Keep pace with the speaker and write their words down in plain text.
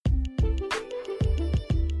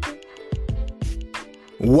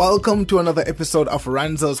Welcome to another episode of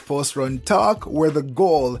Ranzo's Post Run Talk, where the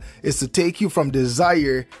goal is to take you from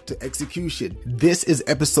desire to execution. This is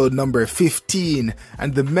episode number 15,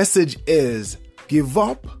 and the message is give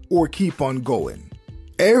up or keep on going.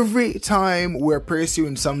 Every time we're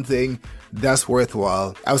pursuing something that's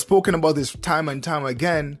worthwhile, I've spoken about this time and time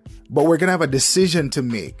again, but we're gonna have a decision to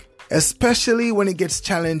make. Especially when it gets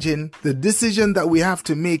challenging, the decision that we have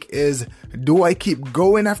to make is, do I keep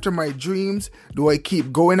going after my dreams? Do I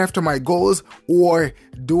keep going after my goals? Or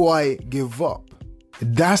do I give up?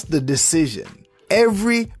 That's the decision.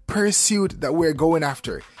 Every pursuit that we're going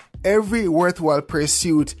after, every worthwhile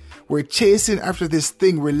pursuit, we're chasing after this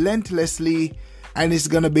thing relentlessly, and it's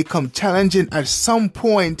going to become challenging at some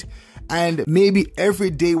point. And maybe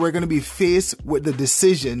every day we're going to be faced with the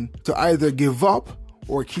decision to either give up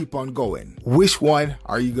or keep on going. Which one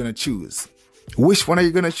are you going to choose? Which one are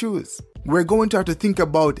you going to choose? We're going to have to think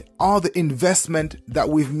about all the investment that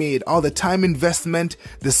we've made, all the time investment,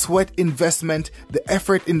 the sweat investment, the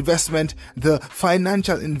effort investment, the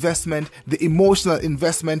financial investment, the emotional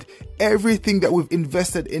investment, everything that we've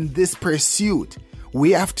invested in this pursuit.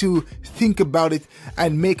 We have to think about it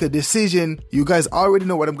and make a decision. You guys already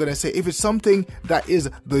know what I'm going to say. If it's something that is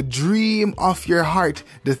the dream of your heart,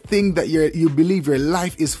 the thing that you believe your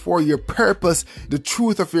life is for, your purpose, the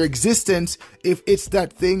truth of your existence, if it's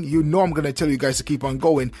that thing, you know I'm going to tell you guys to keep on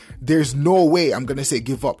going. There's no way I'm going to say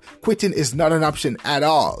give up. Quitting is not an option at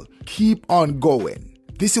all. Keep on going.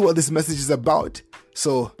 This is what this message is about.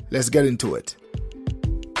 So let's get into it.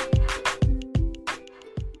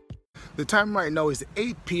 The time right now is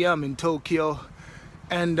 8 p.m. in Tokyo,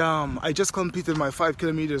 and I just completed my 5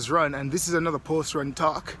 kilometers run, and this is another post-run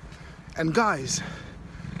talk. And guys,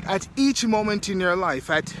 at each moment in your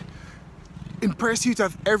life, in pursuit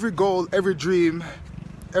of every goal, every dream,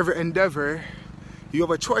 every endeavor, you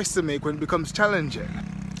have a choice to make when it becomes challenging.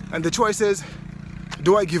 And the choice is,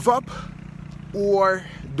 do I give up or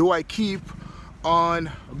do I keep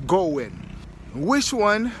on going? Which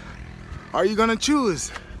one are you gonna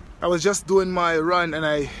choose? I was just doing my run and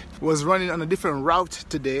I was running on a different route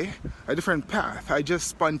today, a different path. I just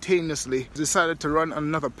spontaneously decided to run on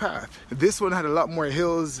another path. This one had a lot more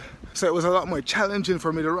hills, so it was a lot more challenging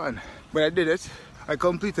for me to run. But I did it, I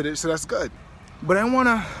completed it, so that's good. But I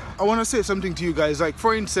wanna say something to you guys. Like,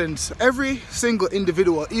 for instance, every single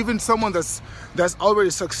individual, even someone that's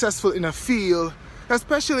already successful in a field,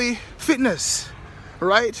 especially fitness,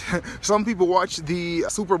 right? Some people watched the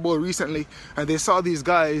Super Bowl recently and they saw these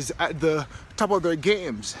guys at the top of their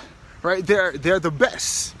games, right? They're the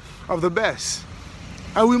best of the best.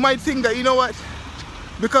 And we might think that, you know what?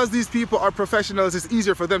 Because these people are professionals, it's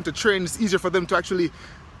easier for them to train, it's easier for them to actually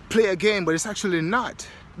play a game, but it's actually not.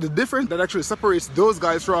 The difference that actually separates those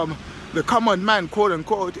guys from the common man, quote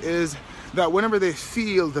unquote, is that whenever they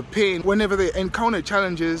feel the pain, whenever they encounter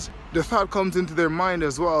challenges, the thought comes into their mind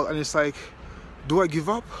as well, and it's like, do I give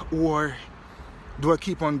up or do I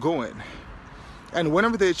keep on going? And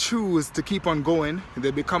whenever they choose to keep on going, they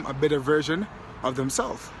become a better version of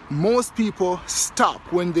themselves. Most people stop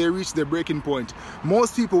when they reach their breaking point.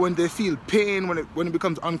 Most people, when they feel pain, when it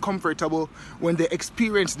becomes uncomfortable, when they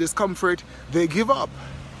experience discomfort, they give up.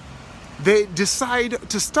 They decide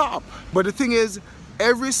to stop. But the thing is,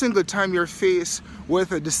 every single time you're faced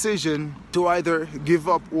with a decision to either give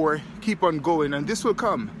up or keep on going, and this will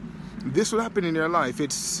come, this will happen in your life.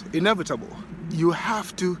 It's inevitable. You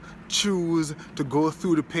have to choose to go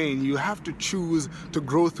through the pain. You have to choose to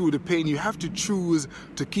grow through the pain. You have to choose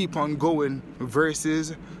to keep on going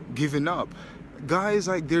versus giving up. Guys,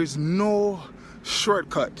 like, there's no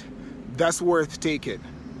shortcut that's worth taking.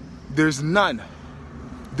 There's none.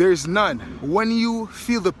 There's none. When you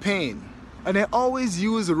feel the pain, and I always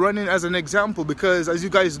use running as an example because, as you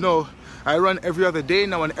guys know, I run every other day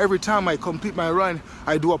now, and every time I complete my run,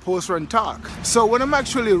 I do a post-run talk. So when I'm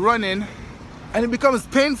actually running, and it becomes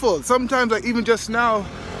painful, sometimes, like even just now,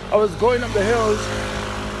 I was going up the hills,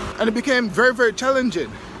 and it became very, very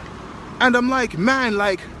challenging. And I'm like, man,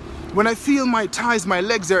 like, when I feel my thighs, my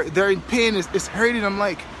legs, they're in pain, it's hurting, I'm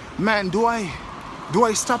like, man, do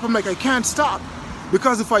I stop? I'm like, I can't stop.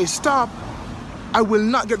 Because if I stop, I will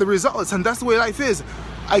not get the results, and that's the way life is.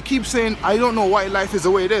 I keep saying, I don't know why life is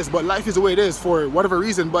the way it is, but life is the way it is for whatever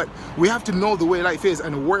reason, but we have to know the way life is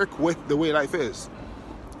and work with the way life is.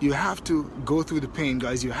 You have to go through the pain,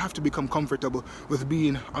 guys. You have to become comfortable with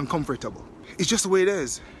being uncomfortable. It's just the way it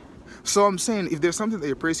is. So I'm saying, if there's something that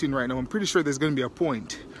you're pursuing right now, I'm pretty sure there's going to be a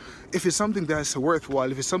point. If it's something that's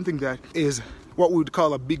worthwhile, if it's something that is what we would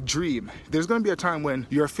call a big dream, there's going to be a time when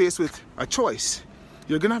you're faced with a choice.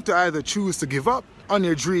 You're going to have to either choose to give up on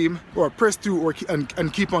your dream or press through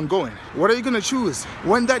and keep on going? What are you going to choose?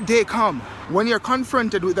 When that day comes, when you're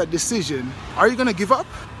confronted with that decision, are you going to give up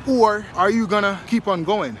or are you going to keep on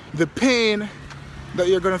going? The pain that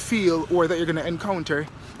you're going to feel or that you're going to encounter,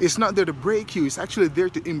 it's not there to break you. It's actually there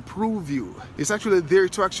to improve you. It's actually there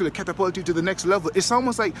to actually catapult you to the next level. It's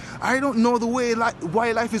almost like, I don't know the way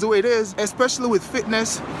why life is the way it is, especially with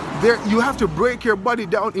fitness. There, you have to break your body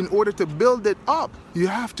down in order to build it up. You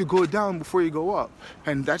have to go down before you go up.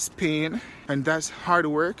 And that's pain, and that's hard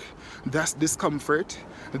work, that's discomfort.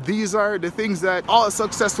 These are the things that all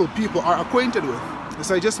successful people are acquainted with.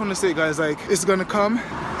 So I just want to say, guys, like, it's gonna come.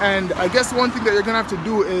 And I guess one thing that you're gonna have to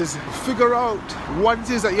do is figure out what it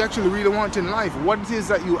is that you actually really want in life, what it is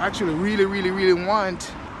that you actually really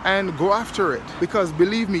want, and go after it. Because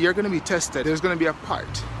believe me, you're gonna be tested. There's gonna be a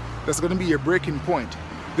part that's gonna be your breaking point.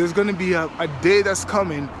 There's gonna be a day that's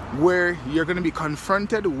coming where you're gonna be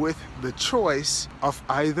confronted with the choice of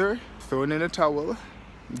either throwing in a towel,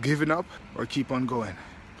 giving up, or keep on going.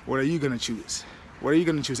 What are you gonna choose? What are you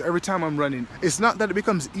gonna choose? Every time I'm running, it's not that it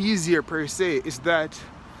becomes easier per se, it's that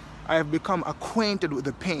I have become acquainted with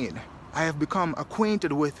the pain. I have become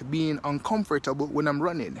acquainted with being uncomfortable when I'm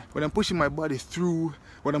running, when I'm pushing my body through,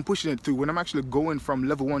 when I'm pushing it through, when I'm actually going from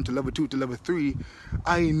level 1 to level 2 to level 3.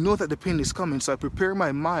 I know that the pain is coming, so I prepare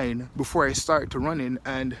my mind before I start to running.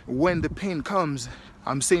 And when the pain comes,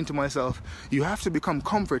 I'm saying to myself, you have to become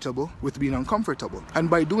comfortable with being uncomfortable. And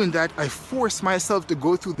by doing that, I force myself to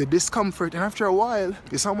go through the discomfort. And after a while,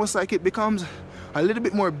 it's almost like it becomes a little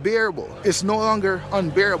bit more bearable. It's no longer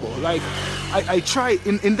unbearable. Like, I try,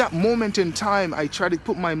 in that moment in time, I try to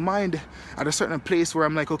put my mind at a certain place where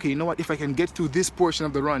I'm like, okay, you know what, if I can get through this portion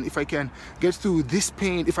of the run, if I can get through this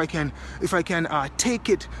pain, if I can take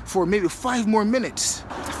it for maybe 5 more minutes,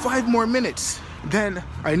 then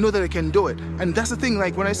I know that I can do it. And that's the thing,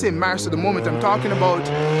 like when I say master the moment, I'm talking about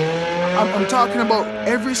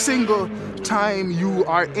every single time you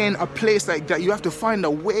are in a place like that, you have to find a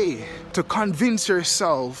way to convince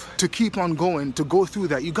yourself to keep on going, to go through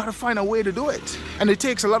that. You gotta find a way to do it. And it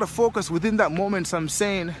takes a lot of focus within that moment. So I'm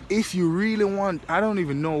saying, if you really want, I don't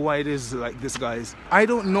even know why it is like this, guys. I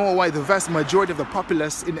don't know why the vast majority of the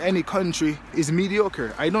populace in any country is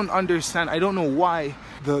mediocre. I don't understand. I don't know why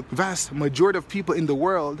the vast majority of people in the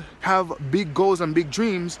world have big goals and big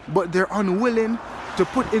dreams, but they're unwilling to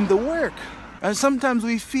put in the work. And sometimes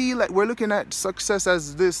we feel like we're looking at success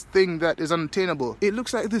as this thing that is unattainable. It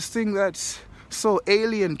looks like this thing that's so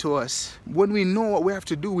alien to us. When we know what we have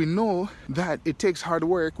to do, we know that it takes hard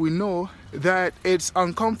work. We know that it's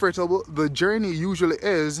uncomfortable. The journey usually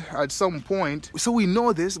is at some point. So we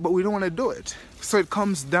know this, but we don't want to do it. So it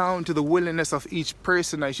comes down to the willingness of each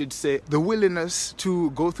person, I should say, the willingness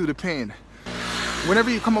to go through the pain.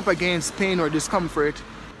 Whenever you come up against pain or discomfort,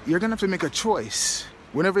 you're gonna have to make a choice.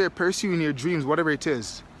 Whenever you're pursuing your dreams, whatever it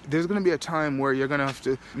is, there's going to be a time where you're going to have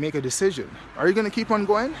to make a decision. Are you going to keep on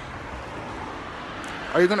going?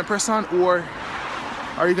 Are you going to press on, or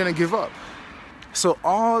are you going to give up? So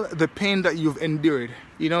all the pain that you've endured,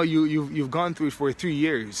 you know, you've gone through it for 3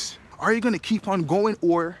 years. Are you going to keep on going,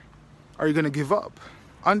 or are you going to give up?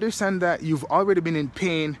 Understand that you've already been in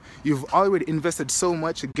pain. You've already invested so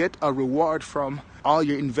much. Get a reward from all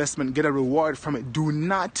your investment. Get a reward from it. Do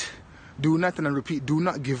not, and I repeat, do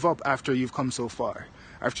not give up after you've come so far,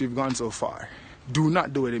 after you've gone so far. Do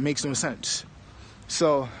not do it. It makes no sense.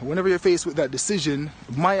 So whenever you're faced with that decision,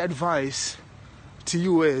 my advice to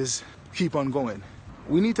you is keep on going.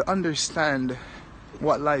 We need to understand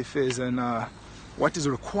what life is and what is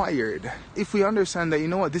required. If we understand that, you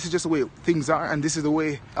know what, this is just the way things are, and this is the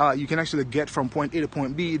way you can actually get from point A to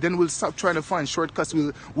point B, then we'll stop trying to find shortcuts.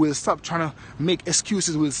 We'll stop trying to make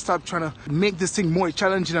excuses. We'll stop trying to make this thing more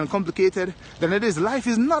challenging and complicated than it is. Life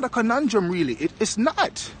is not a conundrum, really. It's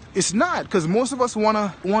not. It's not, because most of us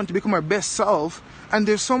want to become our best self, and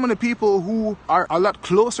there's so many people who are a lot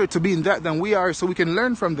closer to being that than we are, so we can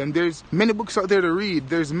learn from them. There's many books out there to read.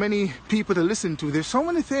 There's many people to listen to. There's so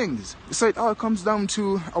many things. So it all comes down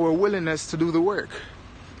to our willingness to do the work.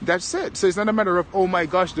 That's it. So it's not a matter of, oh my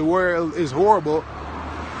gosh, the world is horrible,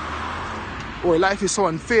 or life is so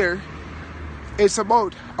unfair. It's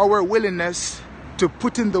about our willingness to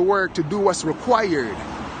put in the work, to do what's required.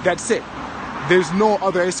 That's it. There's no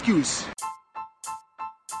other excuse.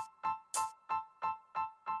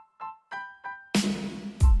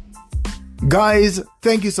 Guys,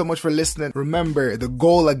 thank you so much for listening. Remember, the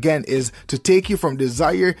goal again is to take you from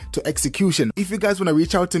desire to execution. If you guys want to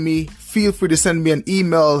reach out to me, feel free to send me an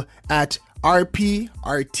email at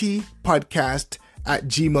rprtpodcast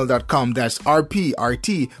rprtpodcast@gmail.com. That's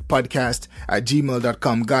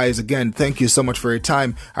rprtpodcast@gmail.com. Guys, again, thank you so much for your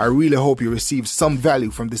time. I really hope you received some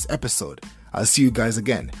value from this episode. I'll see you guys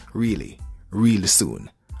again really, really soon.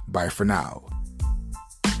 Bye for now.